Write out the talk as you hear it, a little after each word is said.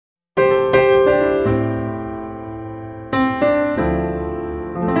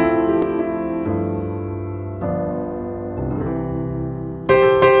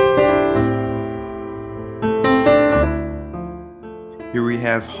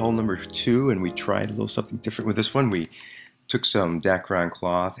have hull number 2, and we tried a little something different with this one. We took some Dacron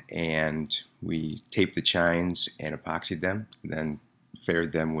cloth and we taped the chines and epoxied them, and then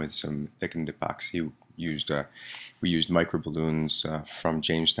faired them with some thickened epoxy. We used micro balloons from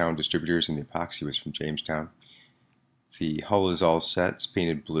Jamestown distributors, and the epoxy was from Jamestown. The hull is all set. It's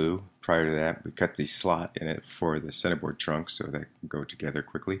painted blue. Prior to that, we cut the slot in it for the centerboard trunk so that can go together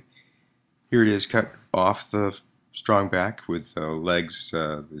quickly. Here it is, cut off the strongback with legs,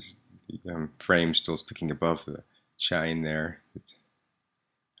 this frame still sticking above the chine there.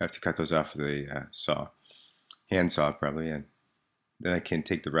 I have to cut those off with a hand saw probably, and then I can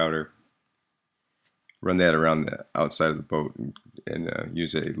take the router, run that around the outside of the boat, and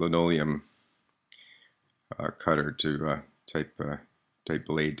use a linoleum cutter to type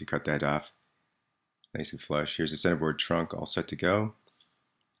blade to cut that off nice and flush. Here's the centerboard trunk all set to go.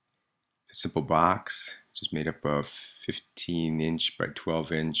 It's a simple box, just made up of 15-inch by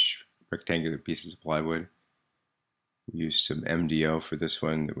 12-inch rectangular pieces of plywood. We used some MDO for this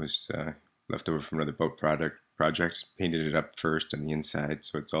one that was left over from another boat project. Painted it up first on the inside,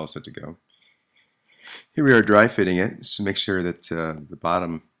 so it's all set to go. Here we are dry fitting it, so make sure that the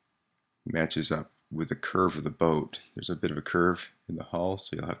bottom matches up with the curve of the boat. There's a bit of a curve in the hull,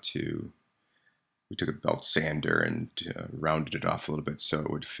 so you'll have to, we took a belt sander and rounded it off a little bit so it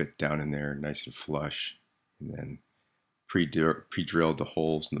would fit down in there nice and flush, and then pre-drilled the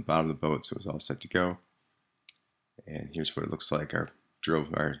holes in the bottom of the boat so it was all set to go. And here's what it looks like, our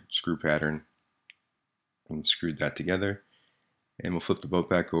screw pattern, and screwed that together. And we'll flip the boat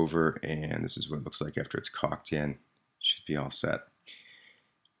back over, and this is what it looks like after it's caulked in. Should be all set.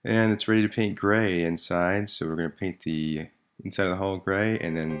 And it's ready to paint gray inside, so we're going to paint the inside of the hull gray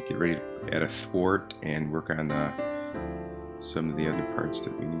and then get ready to add a thwart and work on some of the other parts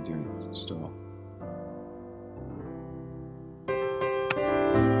that we need to install.